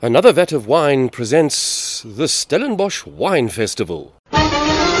Another Vat of Wine presents the Stellenbosch Wine Festival. I'd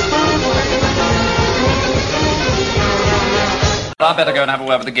better go and have a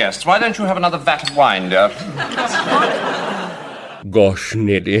word with the guests. Why don't you have another vat of wine, dear? Gosh,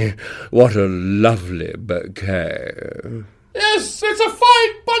 Neddy, what a lovely bouquet. Yes, it's a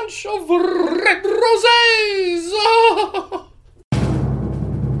fine bunch of red rosés.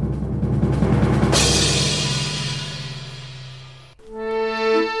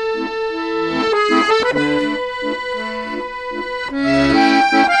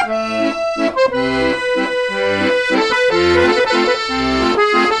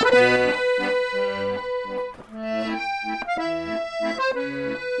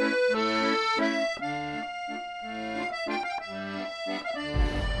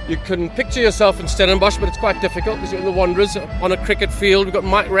 You can picture yourself in Stellenbosch, but it's quite difficult because you're in the Wanderers on a cricket field. We've got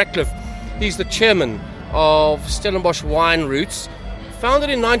Mike Ratcliffe. He's the chairman of Stellenbosch Wine Routes. Founded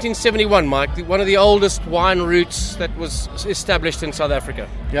in 1971, Mike, one of the oldest wine routes that was established in South Africa.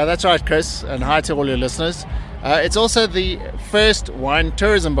 Yeah, that's right, Chris, and hi to all your listeners. It's also the first wine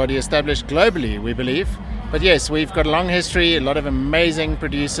tourism body established globally, we believe. But yes, we've got a long history, a lot of amazing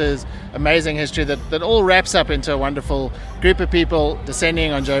producers, amazing history that all wraps up into a wonderful group of people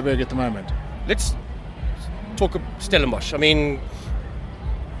descending on Joburg at the moment. Let's talk of Stellenbosch. I mean,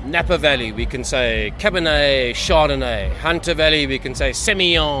 Napa Valley, we can say Cabernet, Chardonnay. Hunter Valley, we can say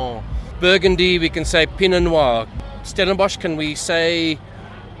Semillon. Burgundy, we can say Pinot Noir. Stellenbosch, can we say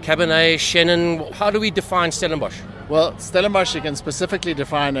Cabernet, Chenin? How do we define Stellenbosch? Well, Stellenbosch you can specifically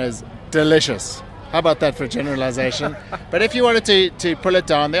define as delicious. How about that for generalization? But if you wanted to pull it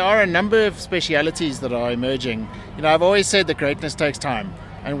down, there are a number of specialities that are emerging. You know, I've always said that greatness takes time.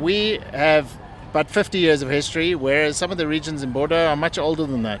 And we have about 50 years of history, whereas some of the regions in Bordeaux are much older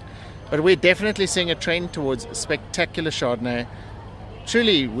than that. But we're definitely seeing a trend towards spectacular Chardonnay.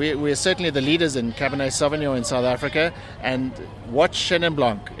 Truly, we're certainly the leaders in Cabernet Sauvignon in South Africa. And watch Chenin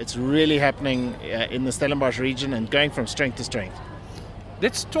Blanc. It's really happening in the Stellenbosch region and going from strength to strength.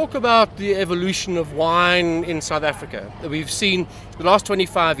 Let's talk about the evolution of wine in South Africa. We've seen the last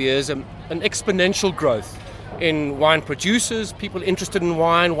 25 years an exponential growth in wine producers, people interested in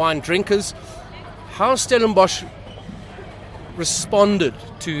wine drinkers. How Stellenbosch responded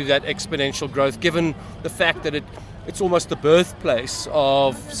to that exponential growth, given the fact that it's almost the birthplace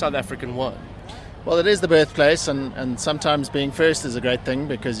of South African wine? Well, it is the birthplace, and sometimes being first is a great thing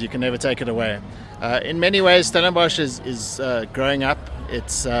because you can never take it away. In many ways, Stellenbosch is growing up.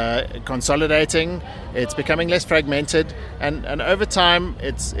 It's consolidating. It's becoming less fragmented, and over time,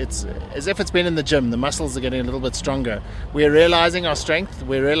 it's as if it's been in the gym. The muscles are getting a little bit stronger. We're realizing our strength.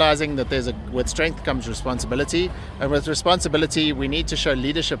 We're realizing that with strength comes responsibility, and with responsibility, we need to show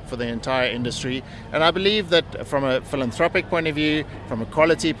leadership for the entire industry. And I believe that from a philanthropic point of view, from a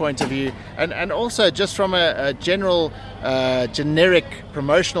quality point of view, and also just from a general, generic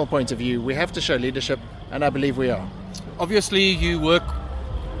promotional point of view, we have to show leadership, and I believe we are. Obviously,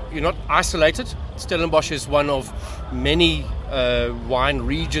 you're not isolated. Stellenbosch is one of many wine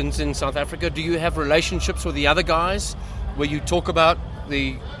regions in South Africa. Do you have relationships with the other guys where you talk about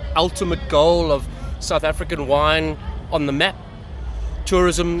the ultimate goal of South African wine on the map?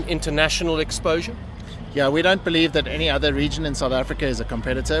 Tourism, international exposure? Yeah, we don't believe that any other region in South Africa is a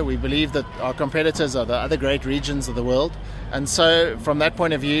competitor. We believe that our competitors are the other great regions of the world. And so from that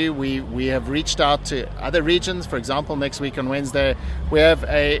point of view, we have reached out to other regions. For example, next week on Wednesday, we have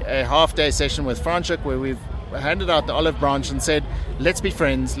a half-day session with Franschhoek where we've handed out the olive branch and said, let's be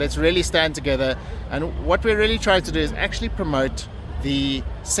friends, let's really stand together. And what we're really trying to do is actually promote the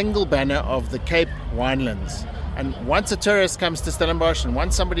single banner of the Cape Winelands. And once a tourist comes to Stellenbosch and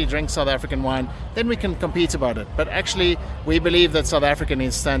once somebody drinks South African wine, then we can compete about it. But actually, we believe that South Africa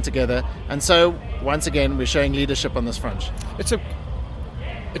needs to stand together. And so, once again, we're showing leadership on this front. It's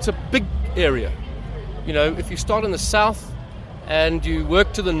a big area. You know, if you start in the south and you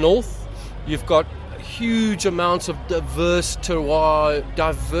work to the north, you've got huge amounts of diverse terroir,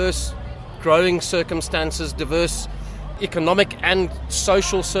 diverse growing circumstances, diverse economic and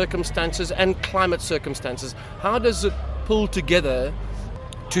social circumstances and climate circumstances. How does it pull together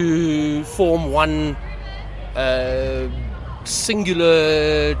to form one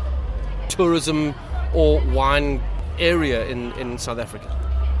singular tourism or wine area in South Africa?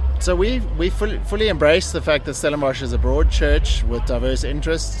 So we fully embrace the fact that Stellenbosch is a broad church with diverse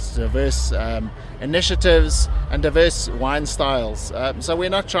interests, diverse initiatives and diverse wine styles. So we're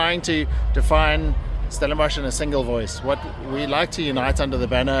not trying to define Stellenbosch in a single voice. What we like to unite under the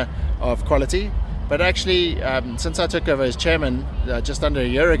banner of quality, but actually since I took over as chairman just under a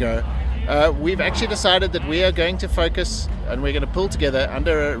year ago, we've actually decided that we are going to focus and we're going to pull together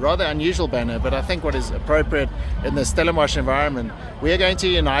under a rather unusual banner, but I think what is appropriate in the Stellenbosch environment, we are going to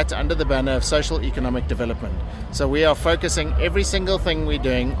unite under the banner of social economic development. So we are focusing every single thing we're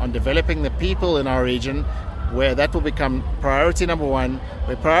doing on developing the people in our region, where that will become priority number one,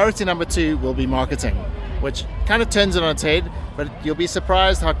 where priority number two will be marketing, which kind of turns it on its head, but you'll be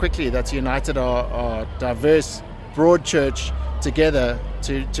surprised how quickly that's united our diverse, broad church together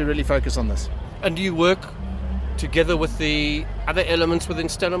to really focus on this. And do you work together with the other elements within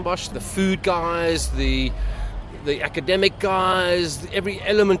Stellenbosch, the food guys, the academic guys, every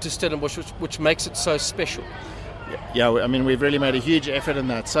element of Stellenbosch which makes it so special? Yeah, I mean, we've really made a huge effort in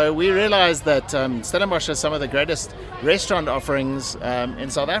that. So we realized that Stellenbosch has some of the greatest restaurant offerings in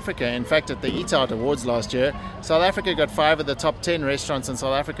South Africa. In fact, at the Eat Out Awards last year, South Africa got 5 of the top 10 restaurants in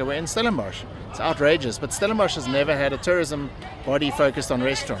South Africa were in Stellenbosch. It's outrageous, but Stellenbosch has never had a tourism body focused on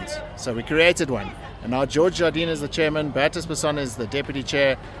restaurants. So we created one. And now George Jardine is the chairman, Bertus Besson is the deputy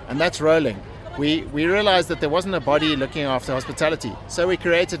chair, and that's rolling. We realized that there wasn't a body looking after hospitality, so we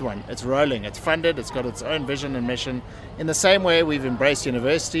created one. It's rolling, it's funded, it's got its own vision and mission. In the same way, we've embraced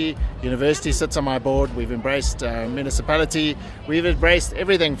university. University sits on my board. We've embraced municipality. We've embraced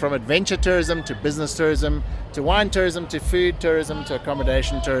everything from adventure tourism to business tourism to wine tourism to food tourism to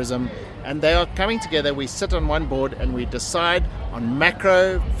accommodation tourism. And they are coming together. We sit on one board and we decide on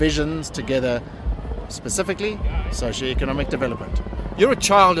macro visions together, specifically socio-economic development. You're a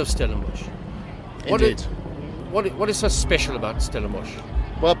child of Stellenbosch. Indeed. What is so special about Stellenbosch?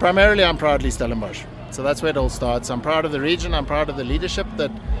 Well, primarily I'm proudly Stellenbosch. So that's where it all starts. I'm proud of the region. I'm proud of the leadership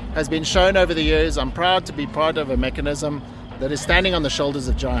that has been shown over the years. I'm proud to be part of a mechanism that is standing on the shoulders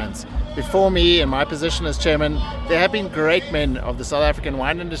of giants. Before me, in my position as chairman, there have been great men of the South African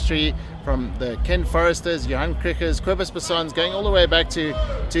wine industry, from the Ken Forresters, Johan Kriegers, Cobus Bessons, going all the way back to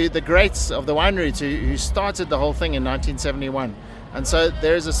the greats of the winery who started the whole thing in 1971. And so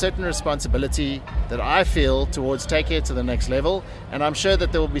there is a certain responsibility that I feel towards taking it to the next level. And I'm sure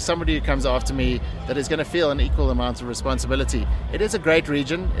that there will be somebody who comes after me that is going to feel an equal amount of responsibility. It is a great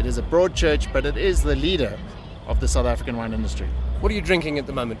region. It is a broad church, but it is the leader of the South African wine industry. What are you drinking at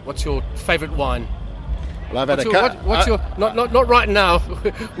the moment? What's your favourite wine? Well, I've had What's your not right now.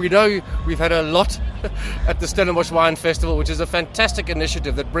 We know we've had a lot at the Stellenbosch Wine Festival, which is a fantastic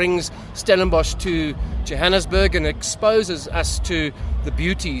initiative that brings Stellenbosch to Johannesburg and exposes us to the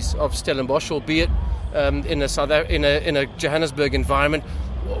beauties of Stellenbosch, albeit in a Johannesburg environment.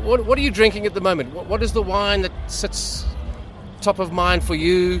 What are you drinking at the moment? What is the wine that sits top of mind for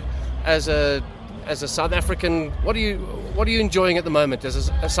you as a South African? What are you enjoying at the moment as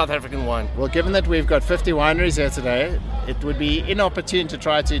a South African wine? Well, given that we've got 50 wineries here today, it would be inopportune to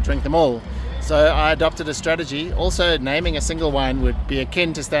try to drink them all. So I adopted a strategy. Also, naming a single wine would be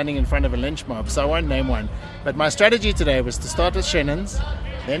akin to standing in front of a lynch mob, so I won't name one. But my strategy today was to start with Shennons,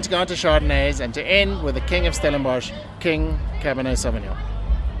 then to go on to Chardonnays, and to end with the king of Stellenbosch, King Cabernet Sauvignon.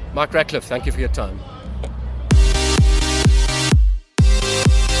 Mike Ratcliffe, thank you for your time.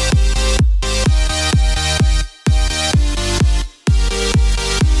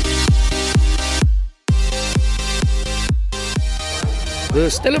 The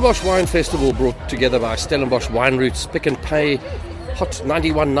Stellenbosch Wine Festival, brought together by Stellenbosch Wine Routes, Pick n Pay, Hot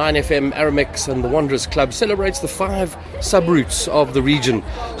 91.9 FM, Aramex and the Wanderers Club, celebrates the 5 sub-routes of the region,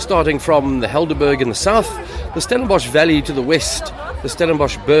 starting from the Helderberg in the south, the Stellenbosch Valley to the west, the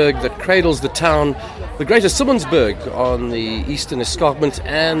Stellenbosch Berg that cradles the town, the Greater Simmonsberg on the eastern escarpment,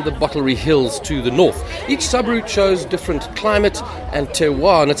 and the Bottlery Hills to the north. Each sub-route shows different climate and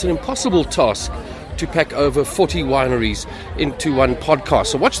terroir, and it's an impossible task to pack over 40 wineries into one podcast.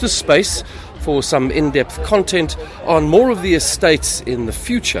 So watch this space for some in-depth content on more of the estates in the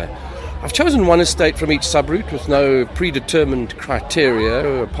future. I've chosen one estate from each sub-route with no predetermined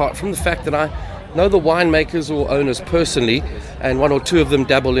criteria, apart from the fact that I know the winemakers or owners personally, and 1 or 2 of them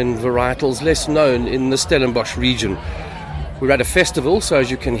dabble in varietals less known in the Stellenbosch region. We're at a festival, so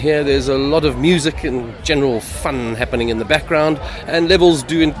as you can hear, there's a lot of music and general fun happening in the background, and levels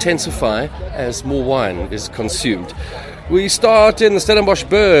do intensify as more wine is consumed. We start in the Stellenbosch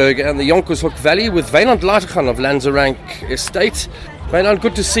Berg and the Jonkershoek Valley with Wynand Latergan of Lanzerank Estate. Wynand,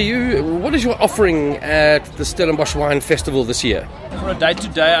 good to see you. What is your offering at the Stellenbosch Wine Festival this year? For a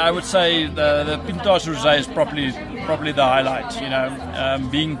day-to-day, I would say the Pinotage Rosé is probably the highlight. You know,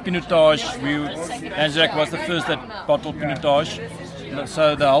 being Pinotage, Lanzerank was the first that bottled Pinotage,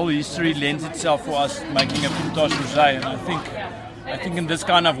 so the whole history lends itself for us making a Pinotage Rosé. And I think in this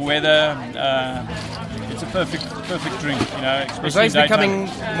kind of weather, it's a perfect drink. You know, Rosé is becoming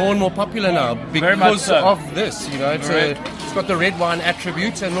more and more popular now Very much because so. of this. You know, it's got the red wine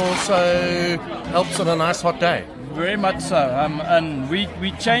attribute and also helps on a nice hot day. Very much so, and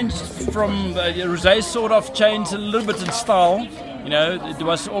we changed from rosé sort of changed a little bit in style. You know, it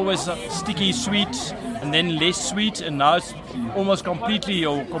was always sticky sweet and then less sweet, and now it's almost completely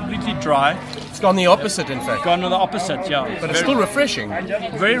dry. It's gone the opposite, in fact. Gone on the opposite, yeah. But it's still refreshing.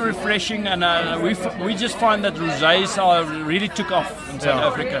 Very refreshing, and we just find that rosés really took off in South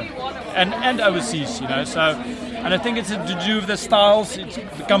Africa and overseas. You know, so. And I think it's to do with the styles. It's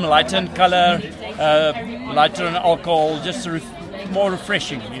become lighter in color, lighter in alcohol, just more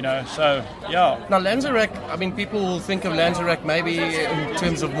refreshing, you know. So, yeah. Now, Lanzerac, I mean, people think of Lanzerac maybe in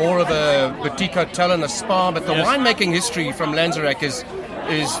terms of more of a boutique hotel and a spa, but the winemaking history from Lanzerac is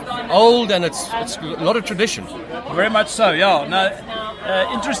old and it's a lot of tradition. Very much so, yeah. Now,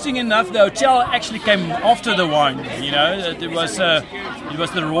 interesting enough, the hotel actually came after the wine. You know, it was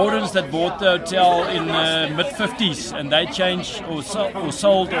the Rawdons that bought the hotel in mid-50s, and they changed or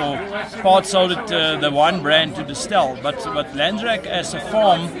sold or part sold it the wine brand to Distel. But Lanzerac as a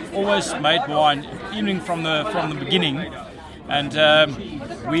farm always made wine, even from the beginning. And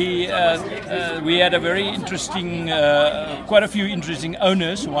we had a very interesting, quite a few interesting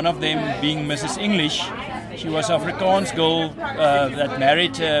owners. One of them being Mrs. English. She was an Afrikaans girl that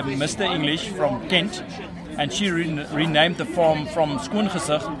married Mr. English from Kent, and she renamed the farm from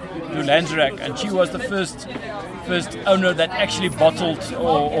Skoongezicht to Lanzerac. And she was the first owner that actually bottled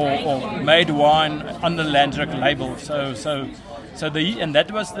or made wine under Lanzerac label. And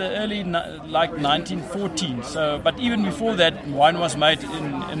that was the early like 1914. But even before that, wine was made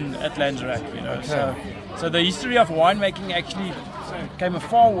at Lanzerac. You know, so the history of winemaking actually came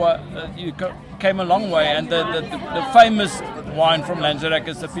a long way, and the famous wine from Lanzerac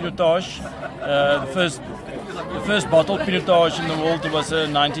is the Pinotage. The first bottled Pinotage in the world was a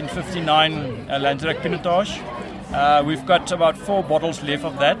 1959 Lanzerac Pinotage. We've got about 4 bottles left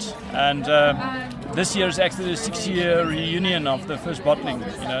of that, and this year is actually the 6-year reunion of the first bottling.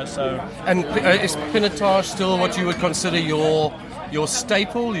 You know, so. And is Pinotage still what you would consider your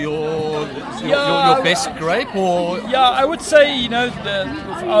staple, your best grape, or? Yeah, I would say, you know,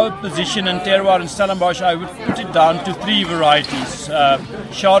 with our position in terroir in Stellenbosch, I would put it down to 3 varieties: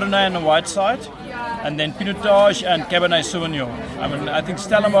 Chardonnay on the white side, and then Pinotage and Cabernet Sauvignon. I mean, I think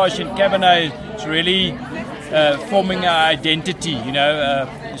Stellenbosch and Cabernet is really forming an identity. You know,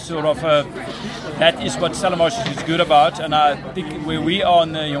 that is what Stellenbosch is good about, and I think where we are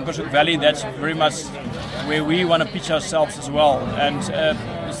in the Jonkershoek Valley, that's very much where we want to pitch ourselves as well. And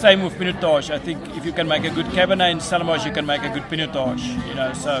the same with Pinotage. I think if you can make a good Cabernet in Stellenbosch, you can make a good Pinotage. You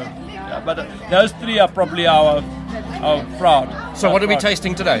know, so. Yeah, but those 3 are probably our proud. So what are we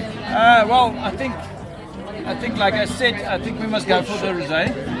tasting today? Well, I think, like I said, I think we must go for the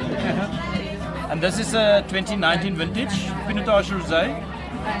rosé. And this is a 2019 vintage Pinotage rosé.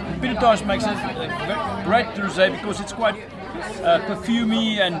 Pinotage makes a great rosé because it's quite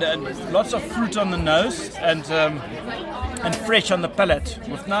perfumey and lots of fruit on the nose and fresh on the palate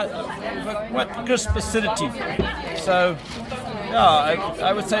with quite crisp acidity. So, yeah,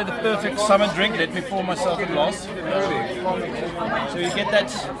 I would say the perfect summer drink. Let me pour myself a glass. So you get that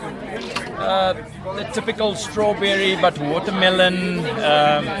the typical strawberry, but watermelon.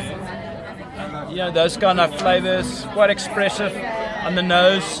 You know, those kind of flavors, quite expressive on the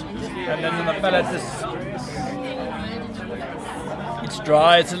nose, and then on the palate it's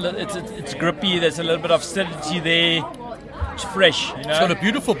dry. It's grippy. There's a little bit of acidity there. It's fresh. You know? It's got a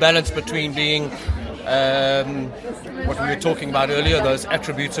beautiful balance between being what we were talking about earlier, those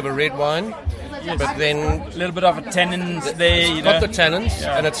attributes of a red wine, but then a little bit of a tannins there. It's got the tannins,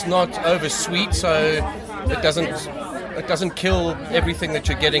 and it's not over sweet, so it doesn't kill everything that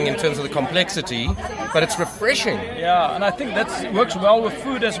you're getting in terms of the complexity, but it's refreshing. Yeah, and I think that works well with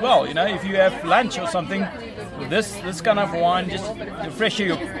food as well. You know, if you have lunch or something, with this kind of wine just refresh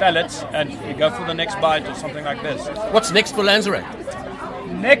your palate, and you go for the next bite or something like this. What's next for Lanzerac?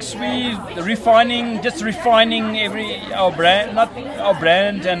 Next, we refining our brand, not our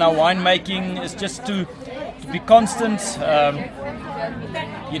brand and our winemaking is just to be constant.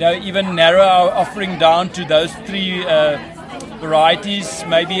 You know, even narrow our offering down to those 3 varieties,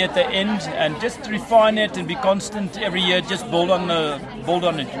 maybe at the end, and just refine it and be constant every year. Just build on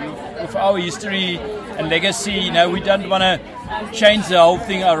it. With our history and legacy, you know, we don't want to change the whole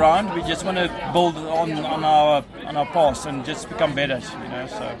thing around. We just want to build on our past and just become better. You know,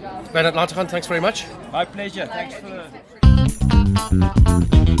 so. Bernard Latergan, thanks very much. My pleasure. Thanks for the.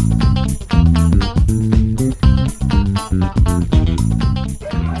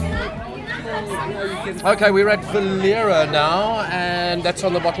 Okay, we're at Valera now, and that's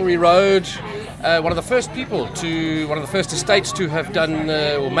on the Bottlery Road. One of the first estates to have done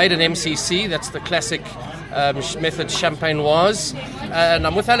or made an MCC. That's the classic method Champenoise. And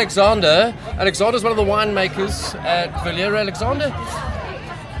I'm with Alexander. Alexander's one of the winemakers at Valera. Alexander,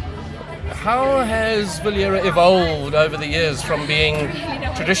 how has Valera evolved over the years from being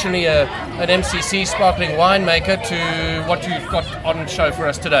traditionally an MCC sparkling winemaker to what you've got on show for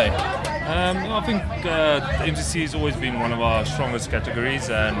us today? I think the MCC has always been one of our strongest categories,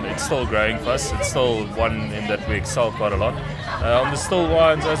 and it's still growing for us. It's still one in that we excel quite a lot. On the still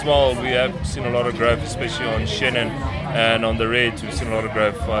wines as well, we have seen a lot of growth, especially on Chenin, and on the Reds, we've seen a lot of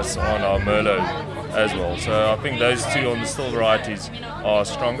growth for us on our Merlot as well. So I think those two on the still varieties are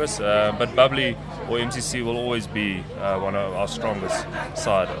strongest, but Bubbly or MCC will always be one of our strongest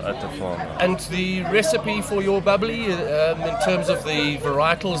side at the farm. And the recipe for your Bubbly, in terms of the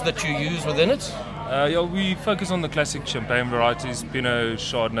varietals that you use within it? We focus on the classic champagne varieties, Pinot,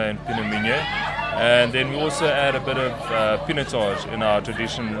 Chardonnay and Pinot Meunier. And then we also add a bit of Pinotage in our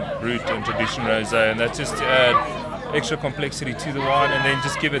tradition Brut and tradition Rosé, and that's just to add extra complexity to the wine and then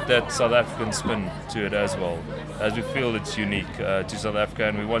just give it that South African spin to it as well, as we feel it's unique to South Africa,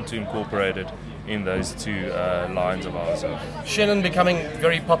 and we want to incorporate it in those two lines of ours. Chenin becoming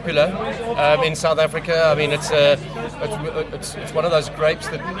very popular in South Africa. I mean, it's one of those grapes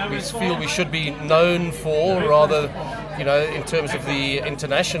that we feel we should be known for, rather, you know, in terms of the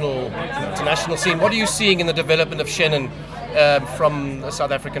international scene. What are you seeing in the development of Chenin from a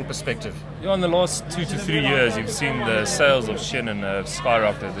South African perspective? Yeah, in the last 2 to 3 years, you've seen the sales of Chenin have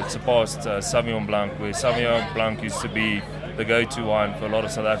skyrocketed. It surpassed Sauvignon Blanc, where Sauvignon Blanc used to be the go-to wine for a lot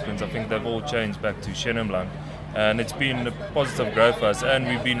of South Africans. I think they've all changed back to Chenin Blanc, and it's been a positive growth for us, and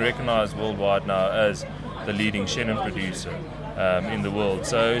we've been recognised worldwide now as the leading Chenin producer in the world.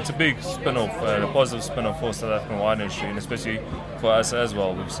 So it's a big spin-off, a positive spin-off for South African wine industry, and especially for us as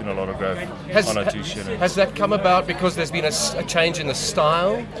well. We've seen a lot of growth on our two Chenin. Has that come about because there's been a change in the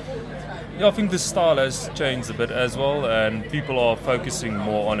style? Yeah, I think the style has changed a bit as well, and people are focusing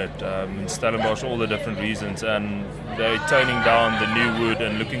more on it. In Stellenbosch, all the different reasons, and they're toning down the new wood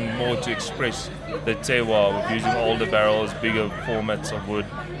and looking more to express the terroir with using older barrels, bigger formats of wood,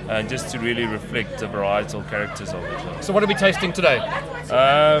 and just to really reflect the varietal characters of it. So what are we tasting today?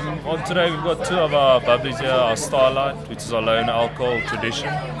 On today we've got two of our bubblies here, our Starlight, which is our low in alcohol tradition,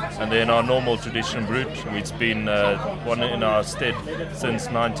 and then our normal tradition Brut, which has been one in our stead since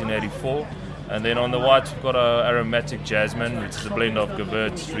 1984. And then on the white we've got our aromatic Jasmine, which is a blend of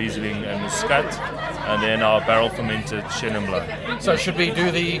Gewürz, Riesling and Muscat, and then our barrel fermented Chenin Blanc. So should we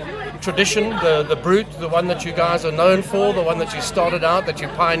do the tradition, the Brut, the one that you guys are known for, the one that you started out, that you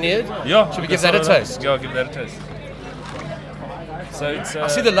pioneered? Yeah. Should we give that a taste? Yeah, I'll give that a taste. So it's, I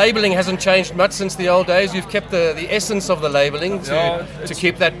see the labelling hasn't changed much since the old days. You've kept the essence of the labelling to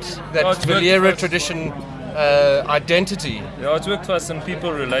keep that Valera tradition identity. Yeah, it's worked for us, and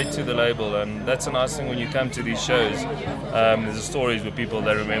people relate to the label, and that's a nice thing when you come to these shows. There's the stories where people,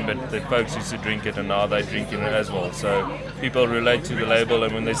 they remember the folks used to drink it and now they're drinking it as well. So people relate to the label,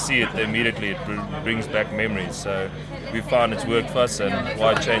 and when they see it, it brings back memories. So we found it's worked for us, and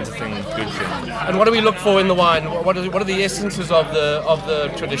why change the thing is good thing. And what do we look for in the wine? What are the essences of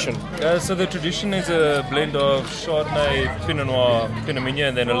the tradition? So the tradition is a blend of Chardonnay, Pinot Noir, Pinot Meunier,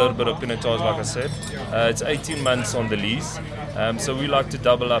 and then a little bit of Pinotage, like I said. It's 18 months on the lees, so we like to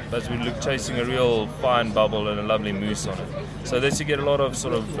double up as we look chasing a real fine bubble and a lovely mousse on it. So that you get a lot of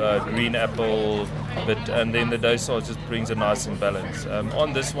sort of green apple bit, and then the dosage just brings a nice balance.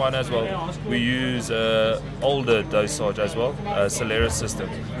 On this one as well, we use older dosage as well, Solera system,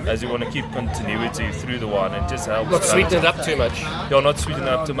 as you want to keep continuity through the wine and just help. Not sweeten it up too much. Yeah, not sweeten it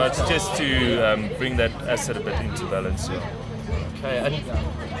up too much, just to bring that acid a bit into balance. Yeah. Okay, and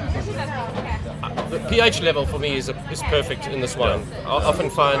the pH level for me is perfect in this wine. I often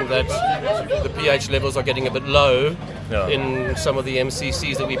find that the pH levels are getting a bit low in some of the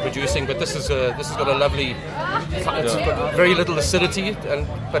MCCs that we're producing, but this has got a lovely, it's got very little acidity,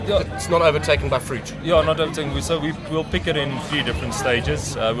 but it's not overtaken by fruit. Yeah, not overtaken. So we'll pick it in 3 different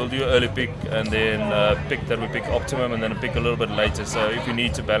stages. We'll do early pick, and then we pick optimum, and then pick a little bit later. So if you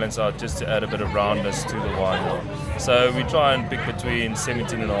need to balance out, just to add a bit of roundness to the wine. So we try and pick between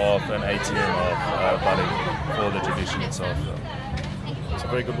 17.5 and 18.5 barley for the tradition itself. It's a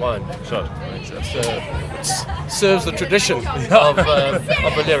very good wine. Sure. It serves the tradition of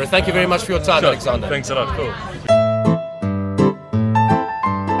Valera. Thank you very much for your time, Alexander. Thanks a lot. Cool.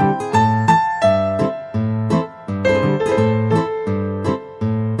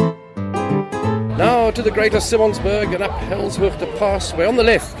 Now to the Greater Simonsberg and up Hellsworth Pass, where on the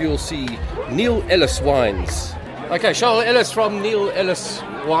left you'll see Neil Ellis Wines. Okay, Charles Ellis from Neil Ellis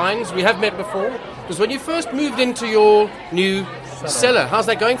Wines. We have met before. Because when you first moved into your new cellar, how's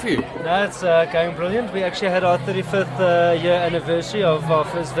that going for you? No, it's going brilliant. We actually had our 35th year anniversary of our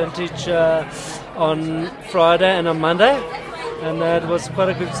first vintage on Friday and on Monday. And it was quite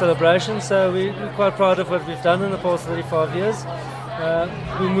a good celebration, so we're quite proud of what we've done in the past 35 years.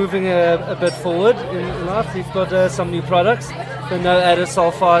 We're moving a bit forward in life. We've got some new products, the no added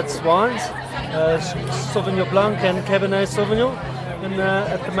sulfides wines, Sauvignon Blanc and Cabernet Sauvignon. And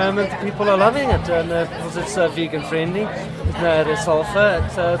at the moment, people are loving it, and because it's vegan friendly, there's no added sulfur.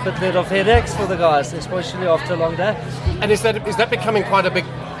 It's a bit rid of headaches for the guys, especially after a long day. And is that becoming quite a big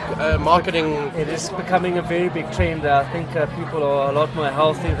marketing? It is becoming a very big trend. I think people are a lot more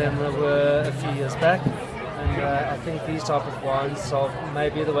healthy than they were a few years back. And I think these type of wines are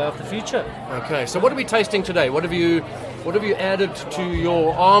maybe the way of the future. Okay, so what are we tasting today? What have you added to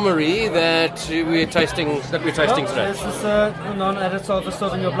your armory that we're tasting today? This is the non-added sulfur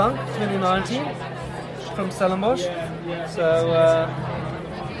Sauvignon Blanc 2019 from Stellenbosch. So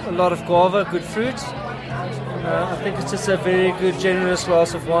a lot of guava, good fruit. And, I think it's just a very good, generous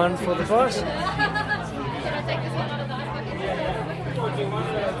glass of wine for the price.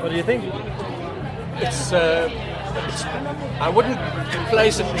 What do you think? I wouldn't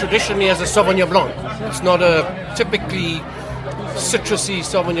place it traditionally as a Sauvignon Blanc. It's not a typically citrusy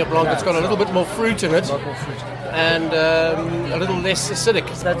Sauvignon Blanc. No, it's got a little bit more fruit in it. A lot more fruit. And a little less acidic.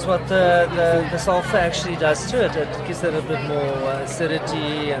 That's what the sulfur actually does to it. It gives it a bit more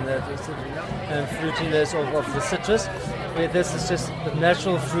acidity and fruitiness of the citrus. Where this is just the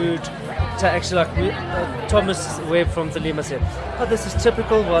natural fruit. To actually, like Thomas Webb from the Lima said, this is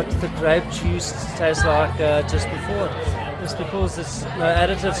typical what the grape juice tastes like just before. It's because it's no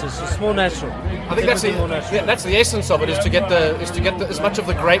additives. It's just more natural. I think that's the essence of it, is to get as much of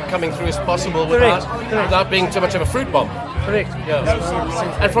the grape coming through as possible without being too much of a fruit bomb. Correct.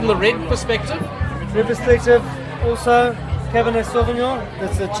 Yeah. And from the red perspective? Red perspective, also Cabernet Sauvignon.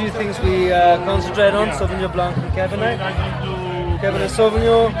 That's the two things we concentrate on: Sauvignon Blanc and Cabernet. Cabernet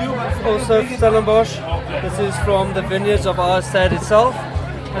Sauvignon, also Stellenbosch. This is from the vineyards of our estate itself.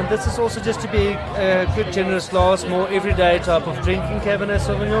 And this is also just to be a good, generous glass, more everyday type of drinking Cabernet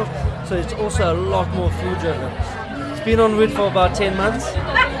Sauvignon. So it's also a lot more food driven. It's been on wood for about 10 months.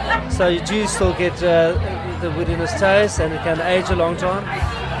 So you do still get the woodiness taste, and it can age a long time.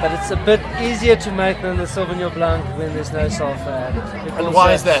 But it's a bit easier to make than the Sauvignon Blanc when there's no sulfur added. And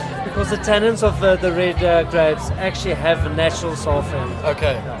why is that? Because the tannins of the red grapes actually have natural sulfur in it.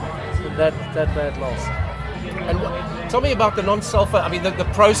 Okay. So that made it last. And tell me about the non-sulfur. I mean, the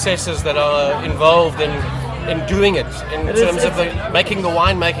processes that are involved in doing it in terms of making the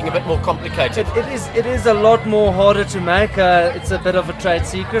winemaking a bit more complicated. It is a lot more harder to make. It's a bit of a trade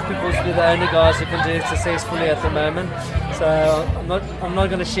secret because we're the only guys who can do it successfully at the moment. So I'm not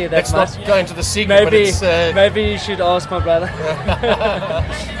going to share that Let's much. not go into the secret. Maybe you should ask my brother.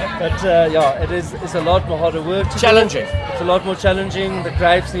 But it's a lot more harder work. Challenging. It's a lot more challenging. The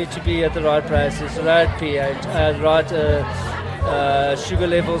grapes need to be at the right prices, the right pH, right sugar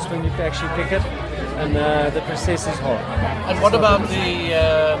levels when you actually pick it. And the process is hard. And what about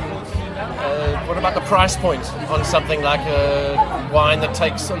the price point on something like a wine that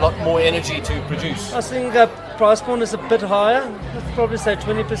takes a lot more energy to produce? I think the price point is a bit higher. I'd probably say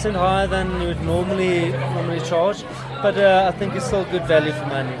 20% higher than you would normally charge. But I think it's still good value for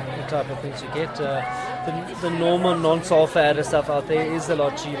money, the type of things you get. The normal non-sulfur added stuff out there is a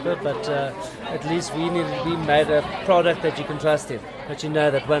lot cheaper, but at least we made a product that you can trust in, that you know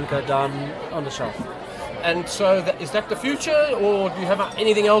that won't go down on the shelf. And so, is that the future, or do you have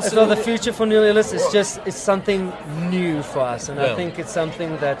anything else? It's not the future for Neil Ellis. It's something new for us, and I think it's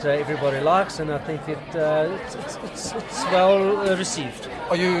something that everybody likes, and I think it's well received.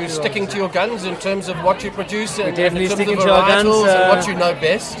 Are you sticking to your guns in terms of what you produce? We're definitely sticking to our guns. And what you know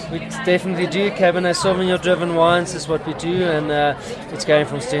best? We definitely do. Cabernet Sauvignon driven wines is what we do, and it's going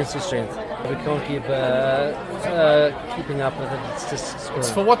from strength to strength. We can't keep keeping up with it. It's just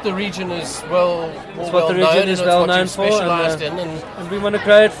it's for what the region is well known for, and we want to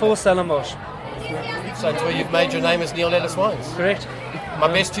grow it for Stellenbosch. So it's where you've made your name as Neil Ellis Wines. Correct. My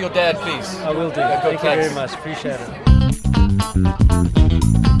best to your dad, please. I will do. Thank you very much. Appreciate it.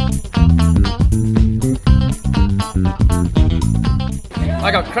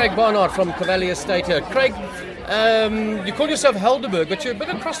 I got Craig Barnard from Cavalli Estate here. Craig, you call yourself Helderberg, but you're a bit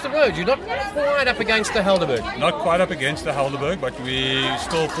across the road. You're not quite up against the Helderberg. Not quite up against the Helderberg, but we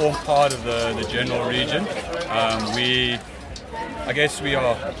still form part of the general region. We I guess we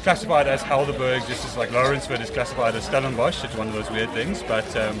are classified as Helderberg, just as like Lawrenceford is classified as Stellenbosch. It's one of those weird things, but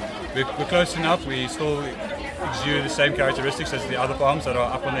we're close enough. We still exude the same characteristics as the other farms that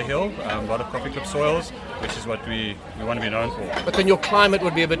are up on the hill. A lot of coffee clip soils, which is what we want to be known for. But then your climate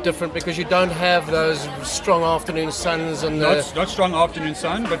would be a bit different because you don't have those strong afternoon suns and not strong afternoon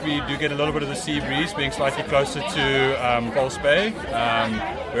sun, but we do get a little bit of the sea breeze, being slightly closer to False Bay.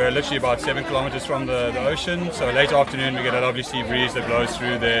 We're literally about 7 kilometers from the ocean, so late afternoon we get a lovely sea breeze that blows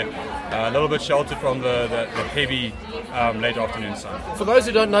through there. A little bit sheltered from the heavy late afternoon sun. For those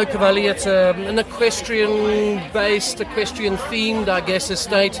who don't know Cavalli, it's an equestrian-based, equestrian-themed, I guess,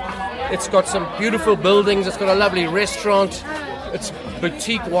 estate. It's got some beautiful buildings, it's got a lovely restaurant, it's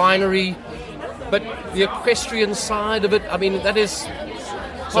boutique winery, but the equestrian side of it, I mean, that is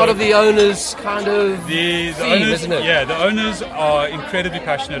part of the owner's kind of theme, isn't it? Yeah, the owners are incredibly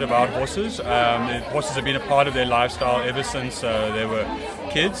passionate about horses. Horses have been a part of their lifestyle ever since they were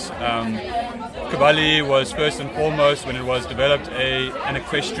kids. Cavalli was first and foremost, when it was developed, an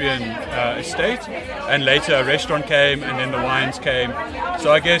equestrian estate, and later a restaurant came, and then the wines came.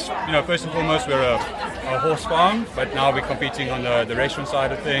 So I guess, first and foremost, we're a horse farm, but now we're competing on the restaurant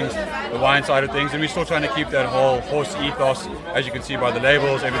side of things, the wine side of things, and we're still trying to keep that whole horse ethos. As you can see by the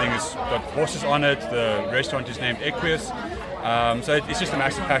labels, everything has got horses on it. The restaurant is named Equus. So it's just a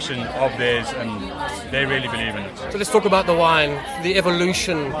massive passion of theirs, and they really believe in it. So let's talk about the wine, the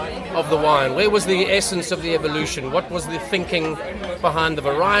evolution of the wine. Where was the essence of the evolution? What was the thinking behind the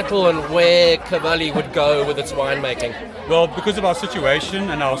varietal, and where Cavalli would go with its winemaking? Well, because of our situation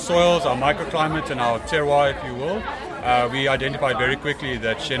and our soils, our microclimate and our terroir, if you will, we identified very quickly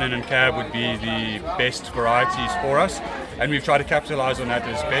that Chenin and Cab would be the best varieties for us, and we've tried to capitalize on that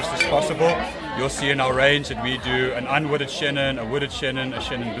as best as possible. You'll see in our range that we do an unwooded Chenin, a wooded Chenin, a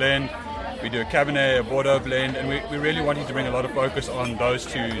Chenin blend. We do a Cabernet, a Bordeaux blend, and we're really wanting to bring a lot of focus on those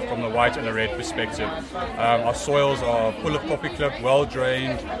two from the white and the red perspective. Our soils are full of coffee clip, well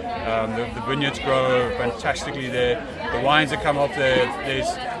drained. The vineyards grow fantastically there. The wines that come off there, there's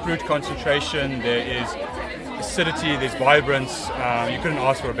fruit concentration, there is acidity, there's vibrance. You couldn't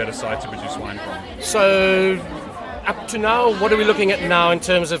ask for a better site to produce wine from. So, up to now, what are we looking at now in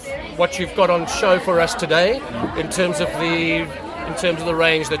terms of what you've got on show for us today, in terms of the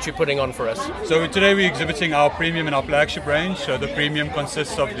range that you're putting on for us? So today we're exhibiting our premium and our flagship range. So the premium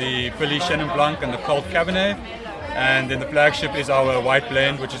consists of the Philly Chenin Blanc and the Colt Cabernet, and then the flagship is our white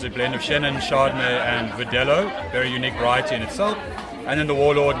blend, which is a blend of Chenin, Chardonnay and Verdelho, very unique variety in itself, and then the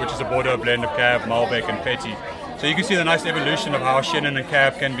Warlord, which is a Bordeaux blend of Cab, Malbec and Petit. So you can see the nice evolution of how Chenin and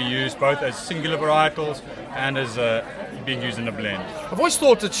Cab can be used both as singular varietals and as being used in a blend. I've always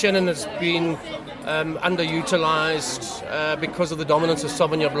thought that Chenin has been underutilized because of the dominance of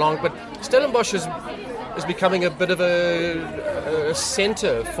Sauvignon Blanc, but Stellenbosch is becoming a bit of a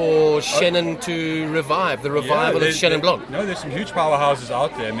centre for Chenin to revive, the revival of Chenin Blanc. No, there's some huge powerhouses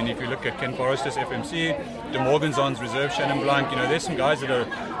out there. I mean, if you look at Ken Forrester's FMC, De Morganzon's Reserve Chenin Blanc, there's some guys that are,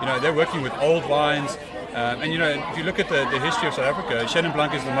 they're working with old wines. And if you look at the history of South Africa, Chenin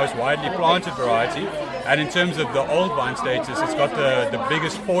Blanc is the most widely planted variety, and in terms of the old vine status, it's got the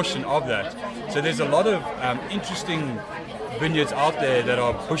biggest portion of that. So there's a lot of interesting vineyards out there that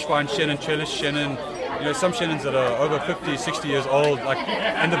are bushvine Chenin, trellis Chenin, some Chenins that are over 50, 60 years old,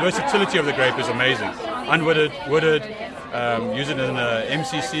 and the versatility of the grape is amazing. Unwooded, wooded, use it in a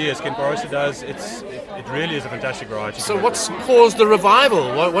MCC as Ken Forrester does. It really is a fantastic variety. So what's caused the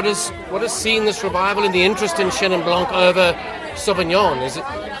revival? What has seen this revival in the interest in Chenin Blanc over Sauvignon?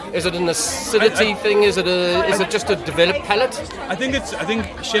 Is it an acidity thing? Is it just a developed palate? I think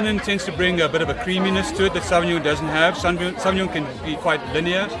Chenin tends to bring a bit of a creaminess to it that Sauvignon doesn't have. Sauvignon can be quite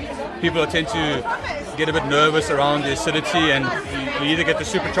linear. People tend to get a bit nervous around the acidity, and you either get the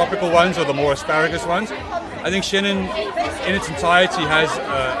super tropical ones or the more asparagus ones. I think Chenin in its entirety has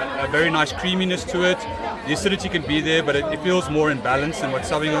a very nice creaminess to it. The acidity can be there, but it feels more in balance than what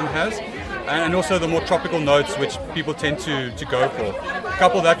Sauvignon has. And also the more tropical notes which people tend to go for.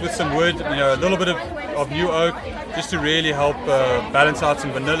 Couple that with some wood, a little bit of new oak, just to really help balance out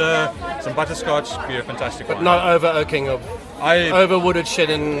some vanilla, some butterscotch, be a fantastic but wine. But no over-oaking of over-wooded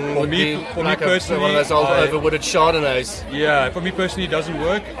Chenin for me personally, one of those old over-wooded Chardonnays. Yeah, for me personally, it doesn't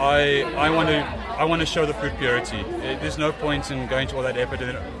work. I want to show the fruit purity. There's no point in going to all that effort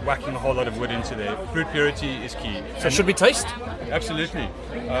and then whacking a whole lot of wood into there. Fruit purity is key. So should we taste? Absolutely.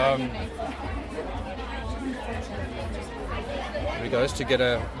 Here he goes to get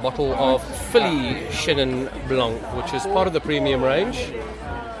a bottle of Philly Chenin Blanc, which is part of the premium range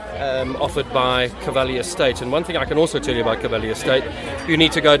offered by Cavalli Estate. And one thing I can also tell you about Cavalli Estate, you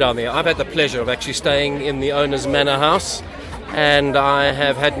need to go down there. I've had the pleasure of actually staying in the owner's manor house, and I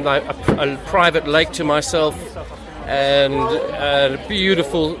have had a private lake to myself, and a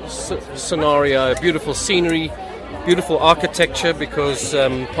beautiful scenario, beautiful scenery, beautiful architecture, because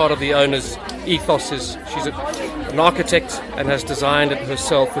part of the owner's ethos is she's an architect and has designed it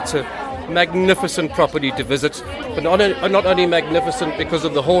herself. It's a magnificent property to visit, but not only magnificent because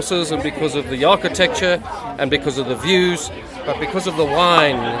of the horses and because of the architecture and because of the views, but because of the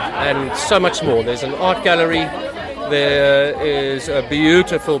wine and so much more. There's an art gallery, there is a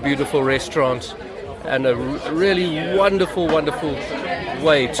beautiful, beautiful restaurant, and a really wonderful, wonderful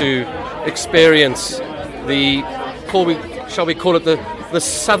way to experience shall we call it the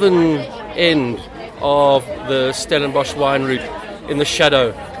southern end of the Stellenbosch wine route in the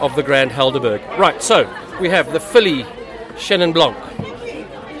shadow of the Grand Helderberg. Right, so we have the filly Chenin Blanc.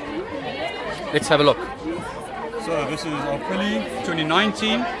 Let's have a look. So this is our filly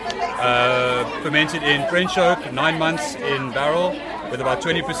 2019, fermented in French oak, 9 months in barrel with about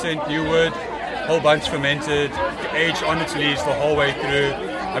 20% new wood, whole bunch fermented, aged on its lees the whole way through.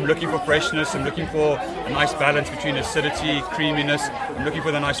 I'm looking for freshness, I'm looking for a nice balance between acidity, creaminess, I'm looking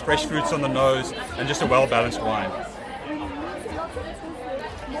for the nice fresh fruits on the nose, and just a well-balanced wine.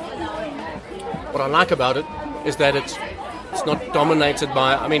 What I like about it is that it's not dominated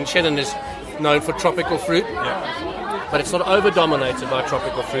by, Chenin is known for tropical fruit, but it's not over-dominated by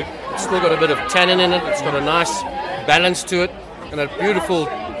tropical fruit. It's still got a bit of tannin in it, it's got a nice balance to it, and a beautiful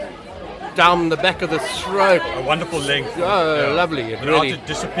down the back of the throat. A wonderful length. Oh, lovely. Without it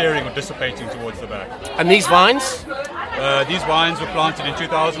disappearing or dissipating towards the back. And these vines? These vines were planted in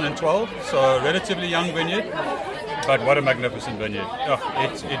 2012, so a relatively young vineyard, but what a magnificent vineyard.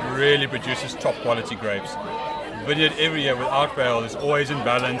 It really produces top quality grapes. Vineyard every year without fail is always in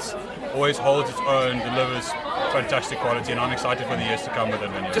balance, always holds its own, delivers fantastic quality, and I'm excited for the years to come with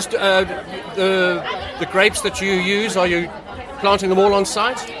that vineyard. Just the grapes that you use, are you planting them all on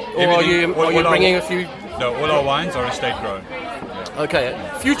site? Or are you bringing a few? No, all our wines are estate grown. Okay.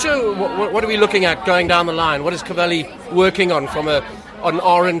 Future, what are we looking at going down the line? What is Cavalli working on from an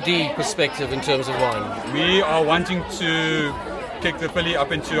R&D perspective in terms of wine? We are wanting to kick the filly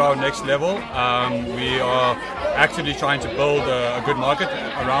up into our next level. We are actively trying to build a good market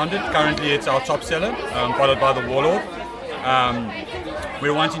around it. Currently it's our top seller, followed by the Warlord.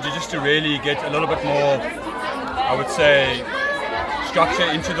 We're wanting to really get a little bit more, I would say, structure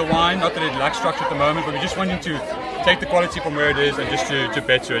into the wine. Not that it lacks structure at the moment, but we're just wanting to take the quality from where it is and just to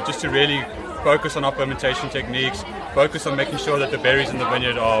better it, just to really focus on our fermentation techniques, focus on making sure that the berries in the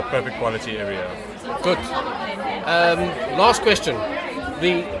vineyard are perfect quality area. Good. Last question.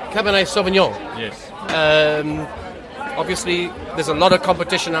 The Cabernet Sauvignon. Yes. Obviously, there's a lot of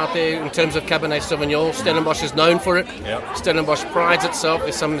competition out there in terms of Cabernet Sauvignon. Stellenbosch is known for it. Yep. Stellenbosch prides itself.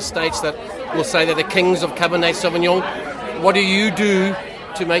 There's some estates that will say they're the kings of Cabernet Sauvignon. What do you do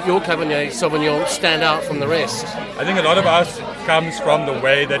to make your Cabernet Sauvignon stand out from the rest? I think a lot of us comes from the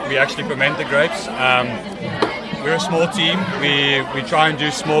way that we actually ferment the grapes. We're a small team. We try and do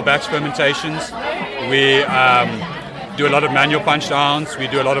small batch fermentations. We do a lot of manual punch downs. We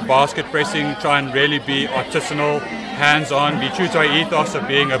do a lot of basket pressing, try and really be artisanal, hands-on, be true to our ethos of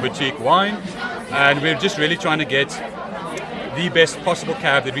being a boutique wine. And we're just really trying to get the best possible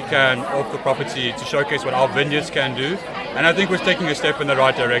cab that we can off the property to showcase what our vineyards can do. And I think we're taking a step in the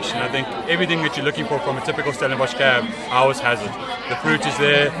right direction. I think everything that you're looking for from a typical Stellenbosch cab, ours has it. The fruit is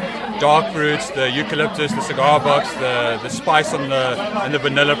there, dark fruits, the eucalyptus, the cigar box, the spice and the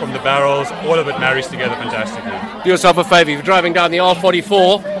vanilla from the barrels, all of it marries together fantastically. Do yourself a favour, if you're driving down the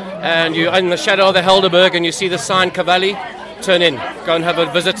R44 and you're in the shadow of the Helderberg and you see the sign Cavalli, turn in, go and have a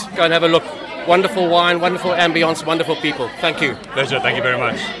visit, go and have a look. Wonderful wine, wonderful ambience, wonderful people. Thank you. Pleasure, thank you very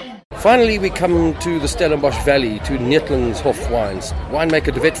much. Finally, we come to the Stellenbosch Valley, to Neertlingshof Wines.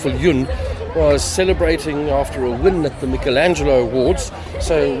 Winemaker De Wet Viljoen was celebrating after a win at the Michelangelo Awards,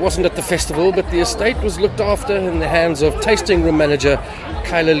 so wasn't at the festival, but the estate was looked after in the hands of tasting room manager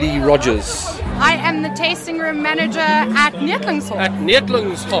Kyla Lee Rogers. I am the tasting room manager at Neertlingshof. At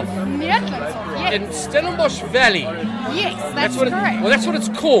Neertlingshof? Neertlingshof, yes. In Stellenbosch Valley? Yes, that's correct. That's what it's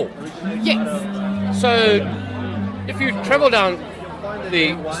called? Yes. So, if you travel down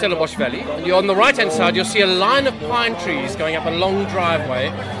the Stellenbosch Valley, and you're on the right-hand side, you'll see a line of pine trees going up a long driveway,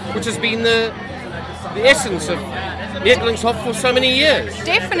 which has been the essence of Neertlingshof for so many years.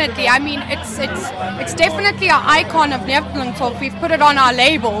 Definitely. I mean, it's definitely our icon of Neertlingshof. We've put it on our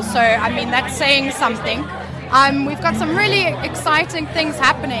label, so I mean that's saying something. We've got some really exciting things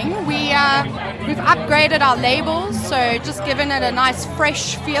happening. We've upgraded our labels, so just given it a nice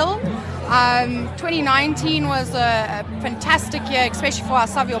fresh feel. 2019 was a fantastic year, especially for our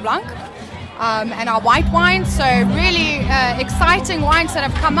Sauvignon Blanc. and our white wines. So really exciting wines that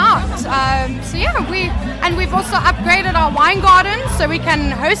have come out. So yeah, we've also upgraded our wine garden so we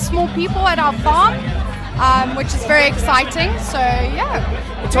can host more people at our farm, which is very exciting. So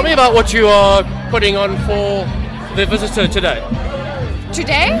yeah. Tell me about what you are putting on for the visitor today.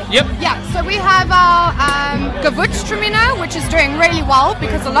 Today? Yep. Yeah, so we have our Gewürztraminer, which is doing really well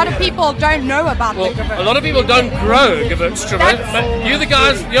because a lot of people don't know about the Gewürz. A lot of people don't grow Gewürztraminer, but you're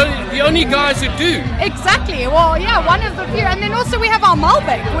the only guys who do. Exactly. Well, yeah, one of the few. And then also we have our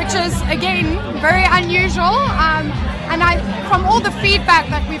Malbec, which is, again, very unusual. And from all the feedback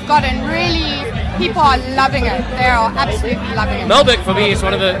that we've gotten, really, people are loving it. They are absolutely loving it. Malbec, for me, is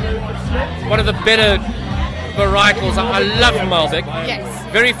one of the better varietals. I love Malbec. Yes.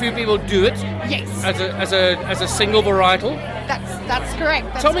 Very few people do it. Yes. As a single varietal. That's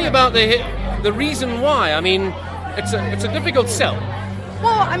correct. Tell me about the reason why. I mean, it's a difficult sell.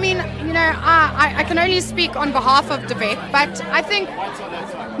 Well, I mean, I can only speak on behalf of De Wet, but I think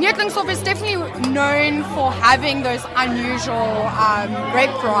Neertlingshof is definitely known for having those unusual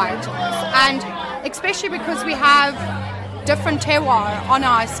grape varietals, and especially because we have different terroir on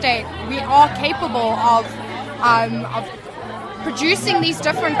our estate, we are capable of producing these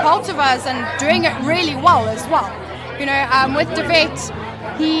different cultivars and doing it really well as well. With De Wet,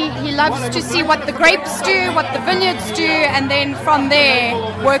 he loves to see what the grapes do, what the vineyards do, and then from there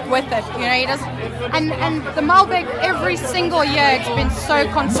work with it. He does, and the Malbec every single year it's been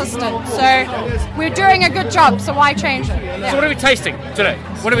so consistent. So we're doing a good job. So why change it? Yeah. So what are we tasting today?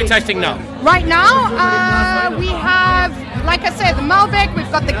 What are we tasting now? Right now, we have, like I said, the Malbec.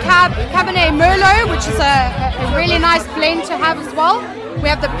 We've got the Cabernet Merlot, which is a really nice blend to have as well. We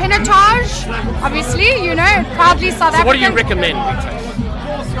have the Pinotage, obviously, proudly South African. So what do you recommend we taste?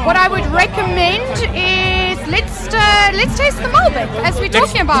 What I would recommend is let's taste the Malbec, as we're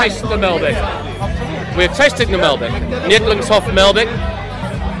talking about. Let's taste the Malbec. We're tasting the Malbec, Neertlingshof Malbec.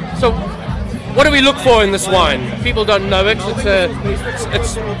 So, what do we look for in this wine? People don't know it.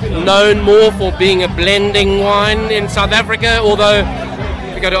 It's known more for being a blending wine in South Africa, although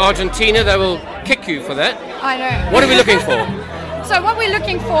if you go to Argentina, they will kick you for that. I know. What are we looking for? So what we're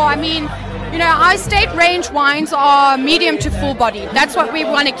looking for, I mean, our estate range wines are medium to full body. That's what we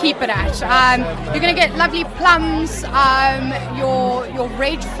want to keep it at. You're going to get lovely plums, your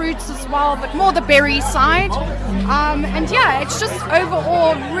red fruits as well, but more the berry side. And yeah, it's just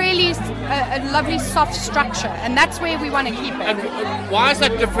overall really a lovely soft structure, and that's where we want to keep it. And why is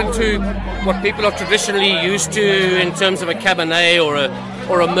that different to what people are traditionally used to in terms of a Cabernet or a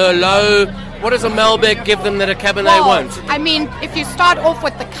Merlot? What does a Malbec give them that a Cabernet won't? I mean, if you start off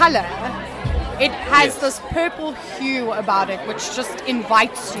with the color, it has this purple hue about it, which just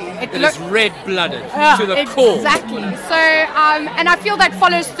invites you. It is red-blooded to the core. Exactly. So, and I feel that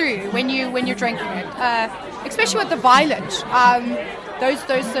follows through when you're drinking it, especially with the violet. Those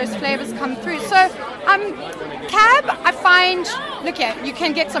flavors come through. So, Cab, I find, look here, you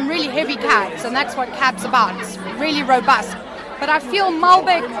can get some really heavy cabs, and that's what Cab's about. It's really robust. But I feel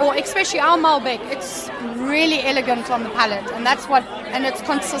Malbec, or especially our Malbec, it's really elegant on the palate, and and it's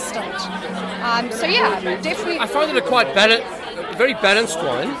consistent. So yeah, definitely. I find it a quite very balanced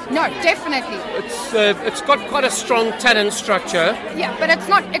wine. No, definitely. It's got quite a strong tannin structure. Yeah, but it's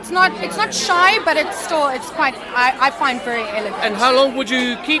not shy, but it's quite. I find very elegant. And how long would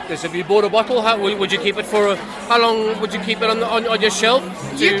you keep this? If you bought a bottle, how would you keep it for? How long would you keep it on your shelf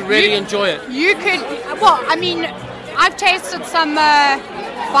to really enjoy it? You could. Well, I mean, I've tasted some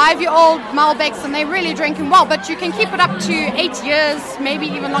 5-year-old Malbecs and they're really drinking well, but you can keep it up to 8 years, maybe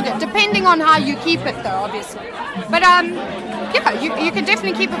even longer, depending on how you keep it though, obviously. But yeah, you can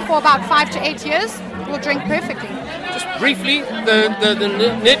definitely keep it for about 5 to 8 years. It will drink perfectly. Just briefly, the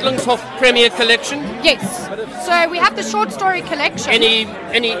Neertlingshof Premier Collection? Yes. So we have the short story collection.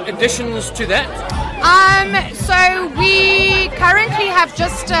 Any additions to that? So we currently have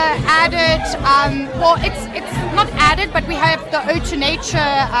just added, well, it's not added, but we have the Ode to Nature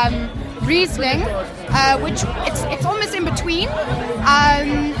Riesling, which it's almost in between,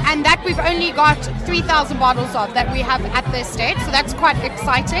 and that we've only got 3,000 bottles of that we have at the estate, so that's quite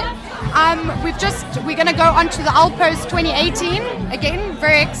exciting. We're going to go on to the Alpos 2018, again,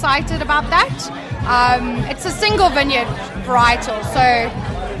 very excited about that. It's a single vineyard varietal, so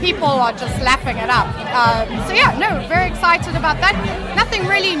people are just lapping it up. So yeah, no, very excited about that. Nothing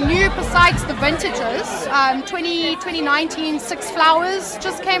really new besides the vintages. 2019 Six Flowers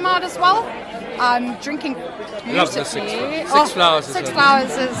just came out as well. Drinking beautifully. Love the Six Flowers. Six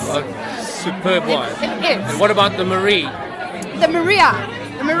Flowers is a superb wine. It is. And what about the Marie? The Maria.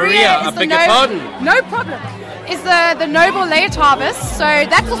 The Maria is I beg your pardon. No problem. is the Noble Late Harvest, so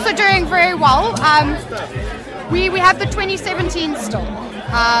that's also doing very well. We have the 2017 still.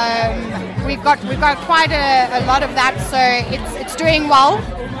 We've got quite a lot of that, so it's doing well.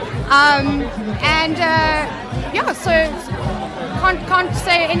 So can't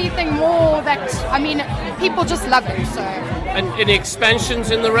say anything more. That I mean, people just love it. So. And any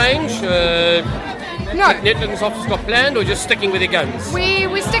expansions in the range? No. Netlands Office got planned, or just sticking with your guns?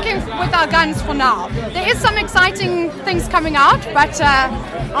 We're sticking with our guns for now. There is some exciting things coming out, but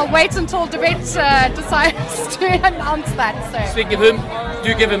I'll wait until Debate decides to announce that. So. Speaking of him,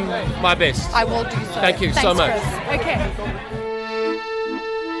 do give him my best. I will do so. Thank you so much. Chris. Okay.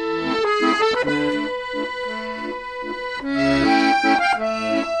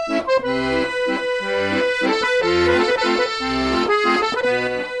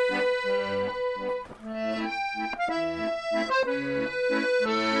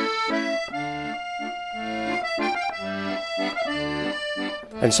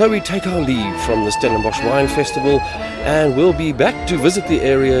 And so we take our leave from the Stellenbosch Wine Festival, and we'll be back to visit the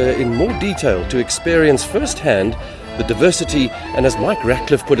area in more detail to experience firsthand the diversity and, as Mike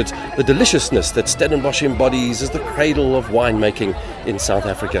Ratcliffe put it, the deliciousness that Stellenbosch embodies as the cradle of winemaking in South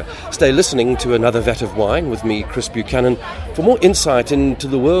Africa. Stay listening to another Vat of Wine with me, Chris Buchanan, for more insight into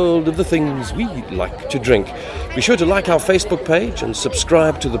the world of the things we like to drink. Be sure to like our Facebook page and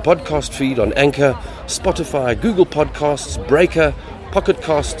subscribe to the podcast feed on Anchor, Spotify, Google Podcasts, Breaker, Pocket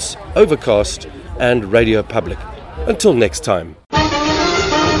Casts, Overcast, and Radio Public. Until next time.